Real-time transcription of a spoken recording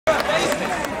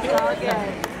all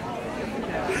good.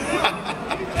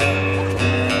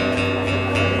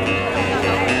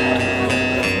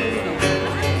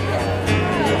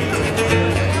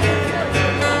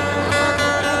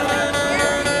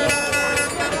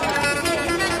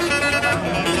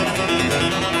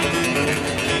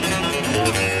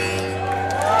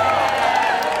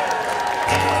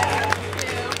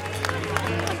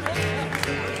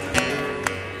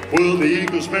 Well, the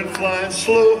eagle's been flying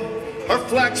slow, our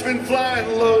flag's been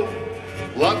flying low.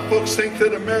 A lot of folks think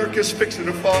that America's fixing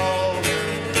to fall.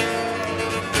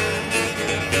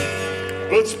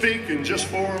 But speaking just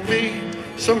for me,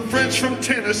 some friends from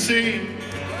Tennessee,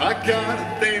 I got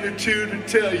a thing or two to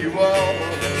tell you all.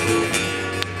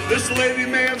 This lady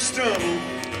may have stumbled,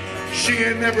 she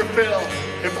ain't never fell.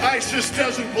 If ISIS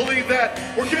doesn't believe that,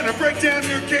 we're gonna break down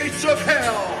your gates of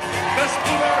hell. Let's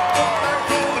put our foot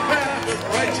back on the path of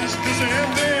righteousness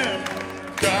and then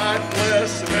God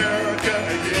bless America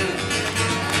again.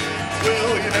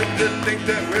 Well, you never did think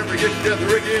that we ever get together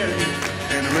again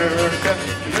in America.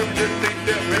 You never did think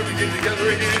that we ever get together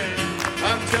again.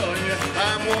 I'm telling you,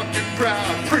 I'm walking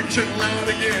proud, preaching loud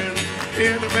again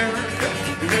in America.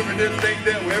 You never did think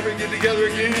that we ever get together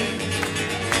again.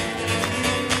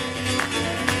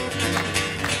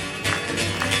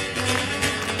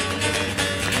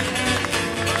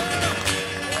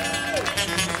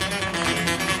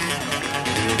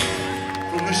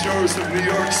 Shores of New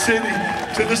York City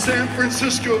to the San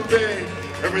Francisco Bay,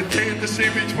 everything to see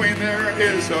between there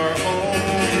is our own.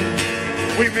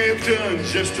 We may have done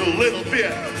just a little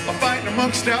bit of fighting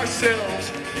amongst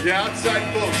ourselves. The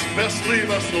outside folks best leave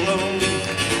us alone.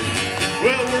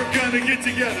 Well, we're gonna get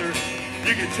together.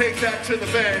 You can take that to the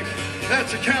bank.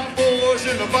 That's the cowboys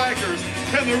and the bikers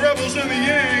and the rebels and the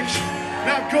Yanks.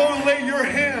 Now go and lay your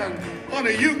hand on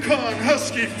a Yukon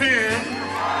Husky fan.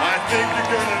 I think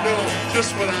you're gonna know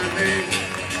just what I mean.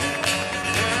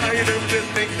 You never did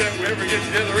think that we ever get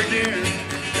together again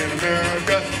in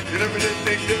America. You never did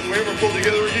think that we ever pull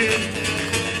together again.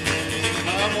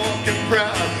 I'm walking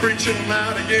proud, preaching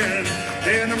loud again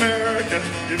in America.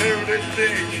 You never did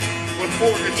think with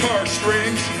 4 guitar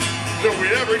strings that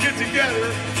we'd ever get together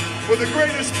with the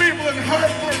greatest people in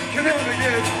Hartford, Connecticut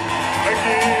again.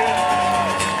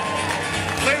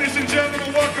 Ladies and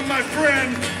gentlemen, welcome my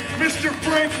friend, Mr.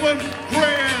 Franklin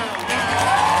Graham.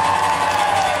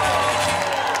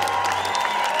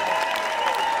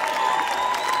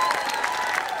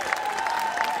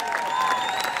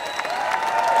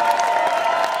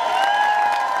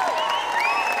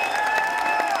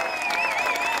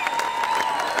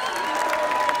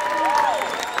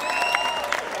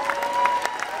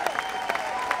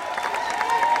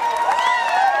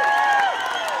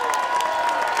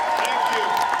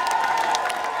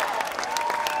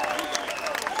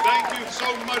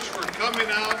 So much for coming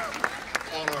out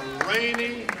on a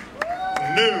rainy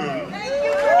noon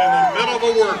in the middle of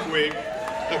a work week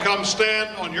to come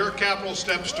stand on your Capitol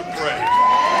steps to pray.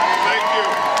 Thank you.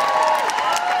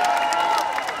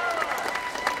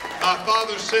 Our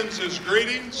father sends his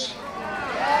greetings.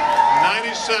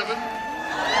 97.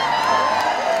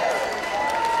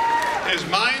 His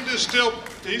mind is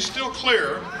he's still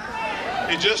clear.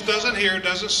 He just doesn't hear,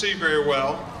 doesn't see very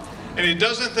well. And he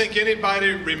doesn't think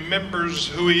anybody remembers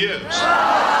who he is.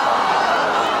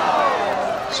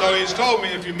 So he's told me,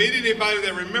 if you meet anybody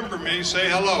that remember me, say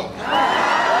hello.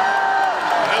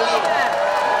 Hello.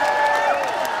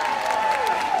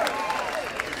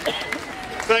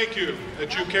 Thank you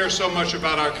that you care so much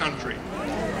about our country.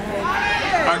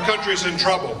 Our country's in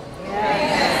trouble.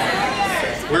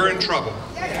 We're in trouble.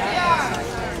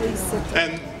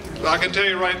 And I can tell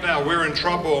you right now, we're in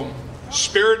trouble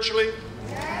spiritually.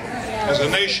 As a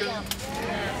nation,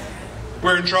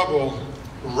 we're in trouble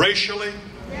racially.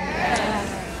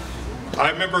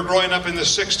 I remember growing up in the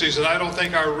 60s, and I don't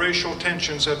think our racial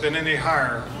tensions have been any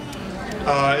higher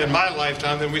in my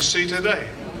lifetime than we see today.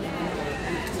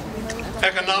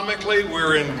 Economically,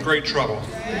 we're in great trouble.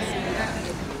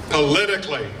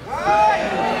 Politically,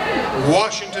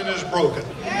 Washington is broken.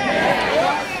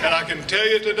 And I can tell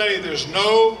you today, there's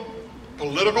no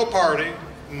political party,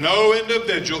 no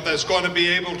individual that's going to be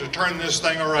able to turn this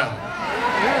thing around.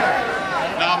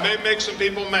 Now, it may make some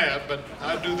people mad, but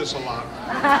I do this a lot.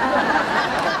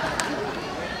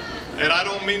 And I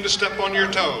don't mean to step on your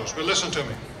toes, but listen to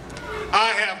me.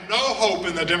 I have no hope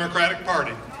in the Democratic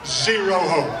Party. Zero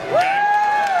hope.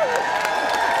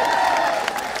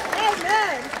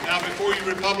 Okay? Now, before you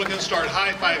Republicans start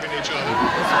high-fiving each other,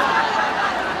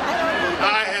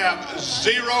 I have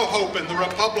zero hope in the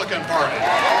Republican Party.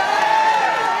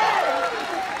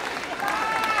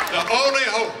 The only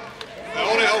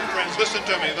hope, friends, listen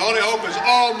to me, the only hope is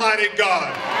Almighty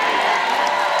God.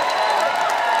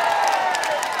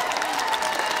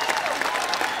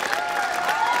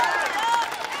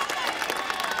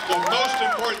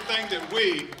 important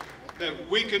thing that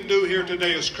we can do here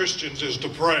today as Christians is to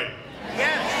pray.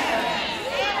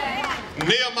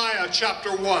 Nehemiah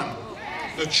chapter 1.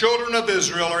 The children of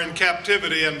Israel are in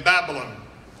captivity in Babylon.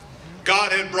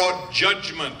 God had brought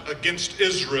judgment against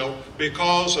Israel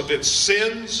because of its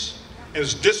sins and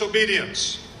its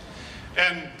disobedience.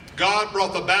 And God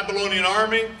brought the Babylonian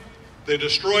army. They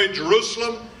destroyed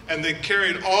Jerusalem, and they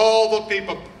carried all the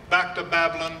people back to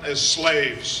Babylon as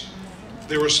slaves.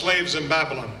 They were slaves in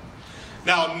Babylon.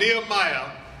 Now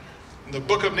Nehemiah, in the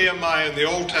book of Nehemiah in the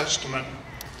Old Testament,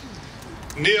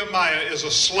 Nehemiah is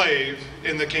a slave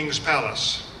in the king's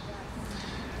palace.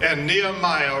 And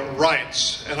Nehemiah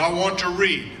writes, and I want to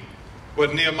read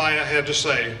what Nehemiah had to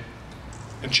say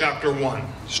in chapter 1,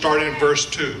 starting in verse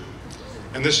 2.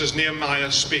 And this is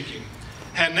Nehemiah speaking.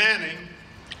 Hanani,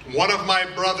 one of my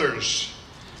brothers,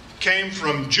 came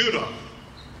from Judah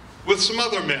with some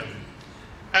other men,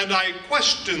 and I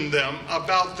questioned them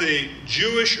about the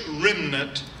Jewish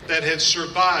remnant that had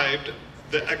survived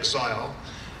the exile,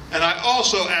 and I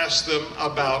also asked them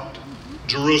about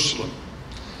Jerusalem.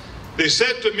 They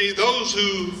said to me, those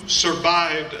who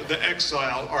survived the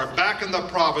exile are back in the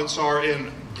province, are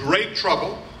in great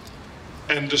trouble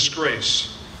and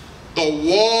disgrace. The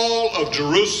wall of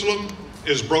Jerusalem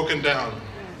is broken down.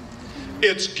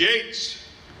 Its gates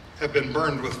have been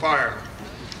burned with fire.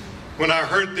 When I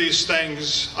heard these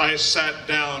things, I sat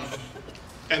down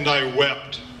and I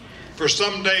wept. For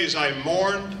some days I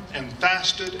mourned and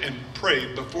fasted and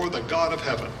prayed before the God of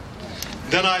heaven.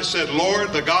 Then I said,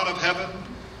 Lord, the God of heaven,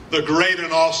 the great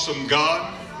and awesome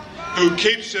God, who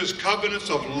keeps his covenants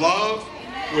of love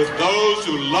with those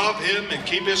who love him and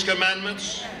keep his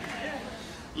commandments,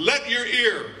 let your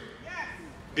ear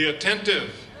be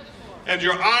attentive and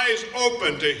your eyes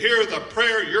open to hear the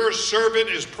prayer your servant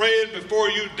is praying before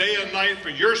you day and night for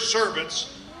your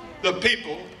servants, the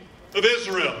people of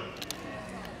Israel.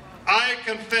 I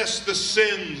confess the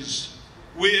sins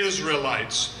we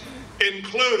Israelites,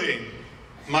 including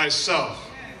myself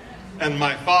and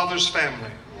my father's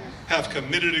family, have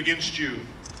committed against you.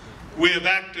 We have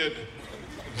acted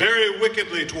very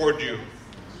wickedly toward you.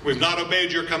 We've not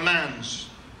obeyed your commands,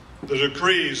 the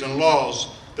decrees and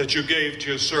laws that you gave to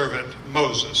your servant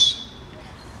Moses.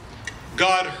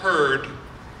 God heard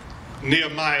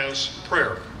Nehemiah's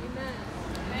prayer,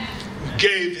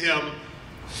 gave him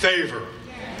favor.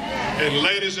 And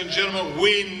ladies and gentlemen,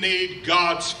 we need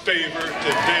God's favor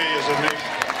today as a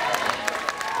nation.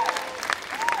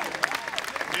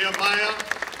 Nehemiah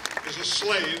is a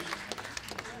slave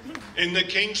in the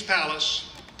king's palace,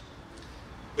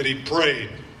 but he prayed,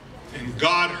 and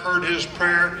God heard his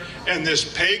prayer, and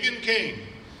this pagan king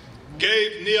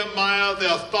gave Nehemiah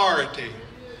the authority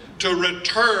to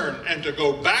return and to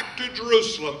go back to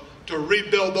Jerusalem to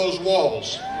rebuild those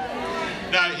walls.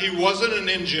 Now, he wasn't an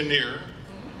engineer.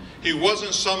 He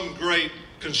wasn't some great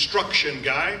construction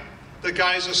guy. The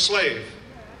guy's a slave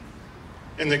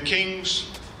in the king's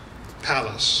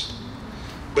palace.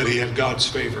 But he had God's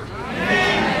favor.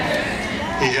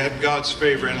 He had God's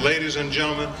favor. And ladies and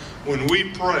gentlemen, when we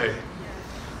pray,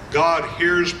 God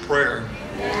hears prayer.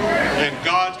 And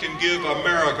God can give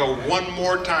America one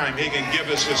more time. He can give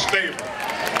us his favor.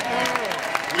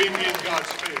 We need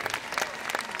God's favor.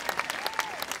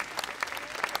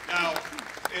 Now,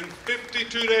 in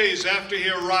 52 days after he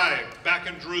arrived back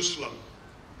in Jerusalem,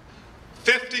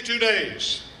 52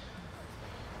 days,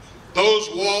 those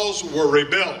walls were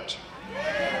rebuilt.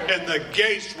 And the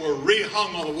gates were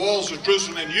rehung on the walls of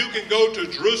Jerusalem. And you can go to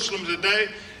Jerusalem today,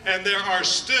 and there are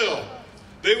still,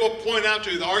 they will point out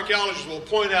to you, the archaeologists will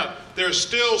point out, there are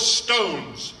still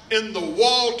stones in the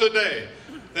wall today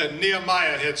that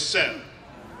Nehemiah had set.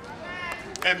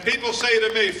 And people say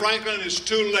to me, Franklin, it's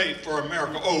too late for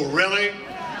America. Oh, really?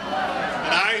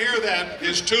 And I hear that.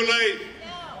 It's too late.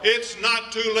 It's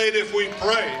not too late if we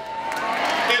pray.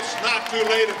 It's not too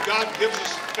late if God gives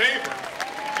us favor.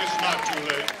 It's not too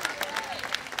late.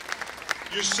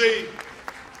 You see,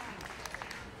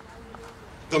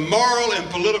 the moral and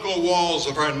political walls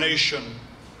of our nation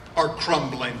are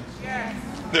crumbling.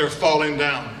 They're falling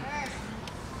down.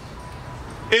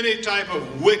 Any type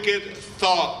of wicked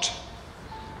thought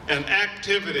and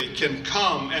activity can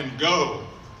come and go.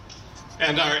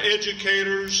 And our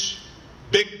educators,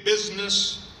 big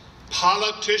business,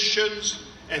 politicians,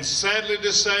 and sadly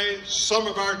to say, some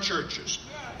of our churches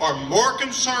are more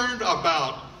concerned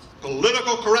about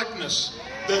political correctness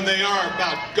than they are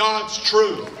about God's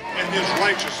truth and his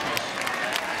righteousness.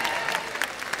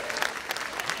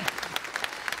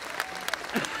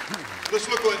 Let's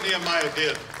look what Nehemiah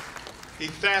did. He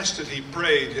fasted, he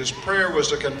prayed. His prayer was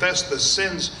to confess the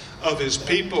sins of his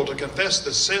people, to confess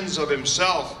the sins of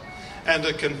himself. and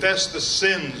to confess the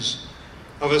sins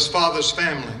of his father's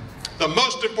family. The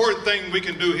most important thing we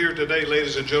can do here today,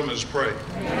 ladies and gentlemen, is pray.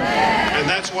 And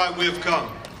that's why we've come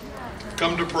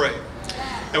to pray.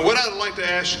 And what I'd like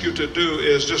to ask you to do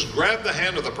is just grab the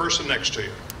hand of the person next to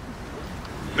you.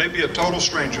 Maybe a total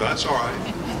stranger, that's all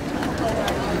right.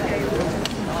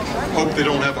 Hope they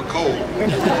don't have a cold.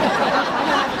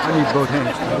 I need both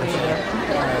hands.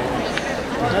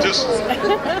 Just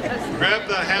grab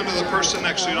the hand of the person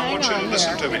next to you. I want you to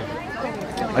listen to me.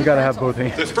 I gotta have both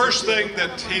hands. The first thing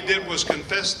that he did was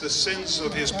confess the sins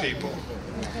of his people.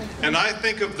 And I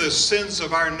think of the sins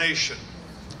of our nation.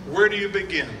 Where do you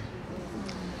begin?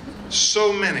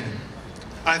 So many.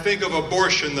 I think of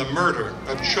abortion, the murder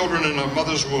of children in a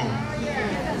mother's womb.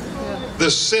 The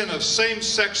sin of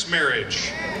same-sex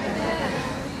marriage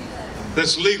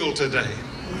that's legal today.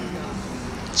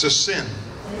 It's a sin.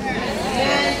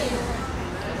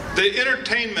 The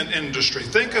entertainment industry.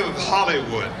 Think of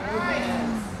Hollywood.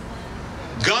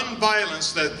 Gun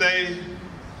violence that they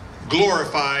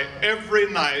glorify every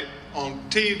night on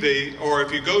TV, or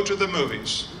if you go to the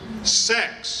movies.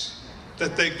 Sex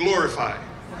that they glorify.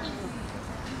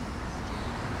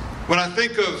 When I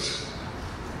think of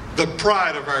the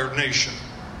pride of our nation,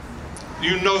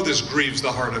 you know this grieves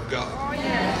the heart of God.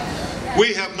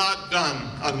 We have not done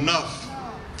enough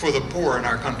for the poor in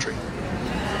our country.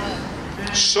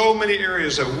 So many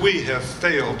areas that we have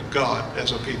failed God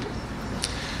as a people.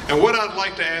 And what I'd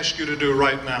like to ask you to do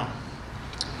right now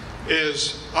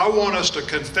is I want us to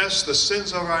confess the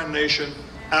sins of our nation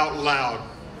out loud.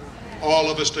 All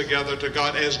of us together to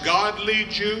God. As God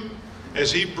leads you,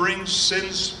 as he brings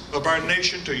sins of our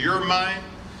nation to your mind,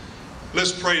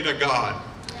 let's pray to God.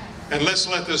 And let's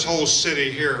let this whole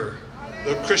city hear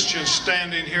the Christians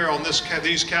standing here on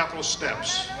these Capitol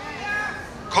steps,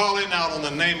 calling out on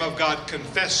the name of God,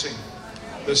 confessing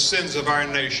the sins of our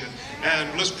nation.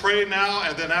 And let's pray now,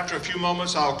 and then after a few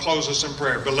moments, I'll close us in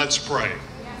prayer. But let's pray.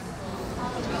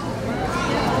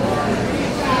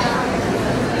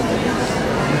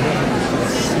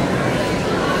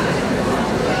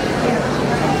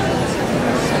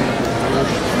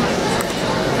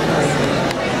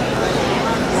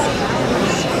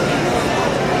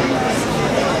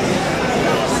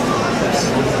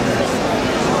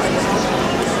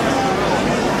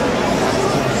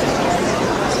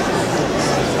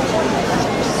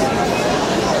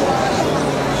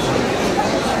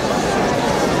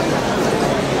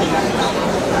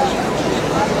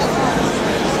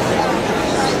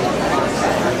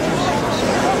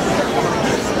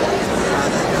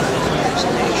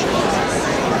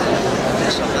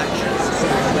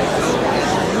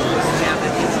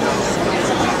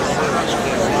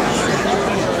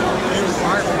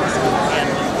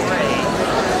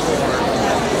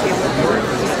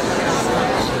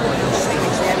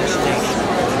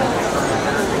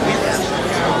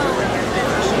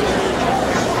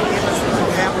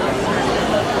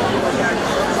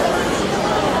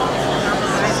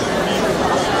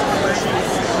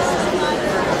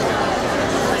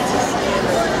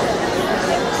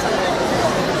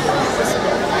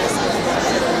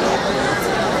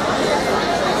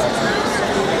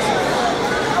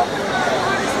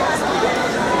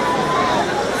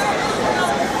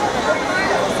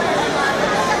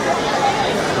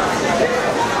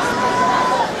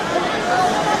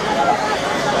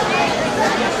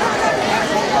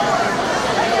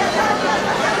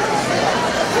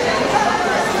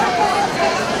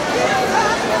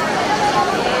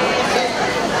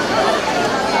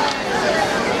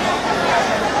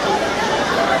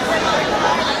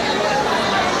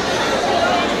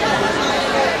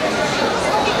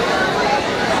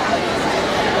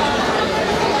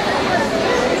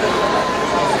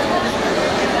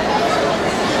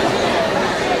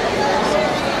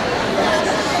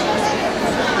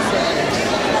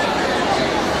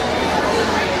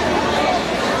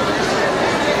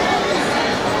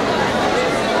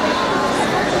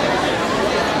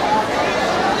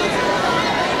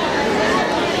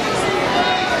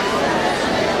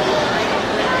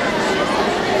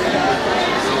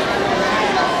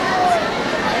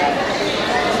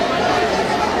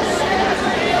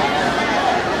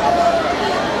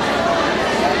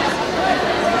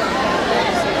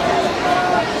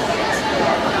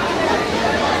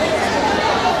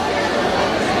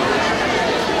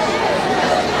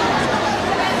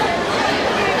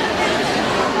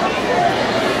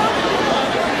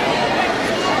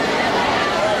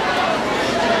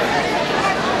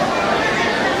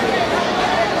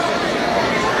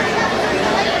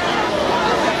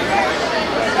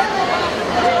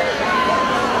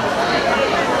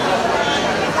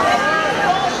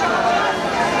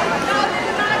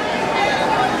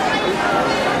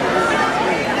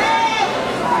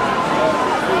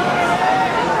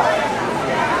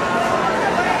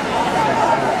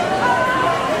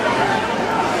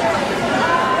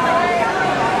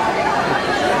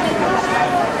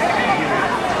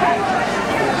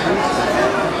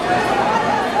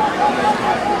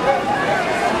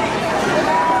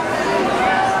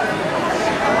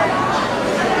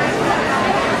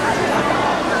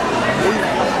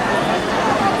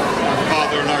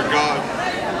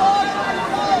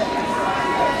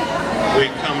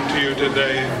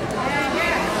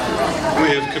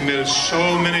 We have committed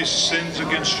so many sins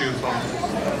against you, Father.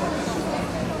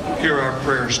 Hear our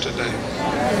prayers today.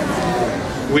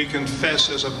 We confess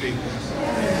as a people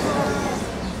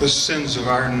the sins of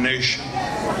our nation.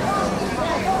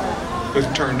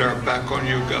 We've turned our back on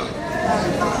you, God.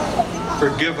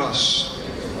 Forgive us.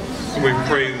 We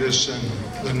pray this in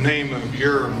the name of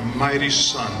your mighty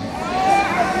Son,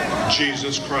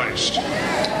 Jesus Christ.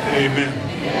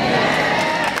 Amen.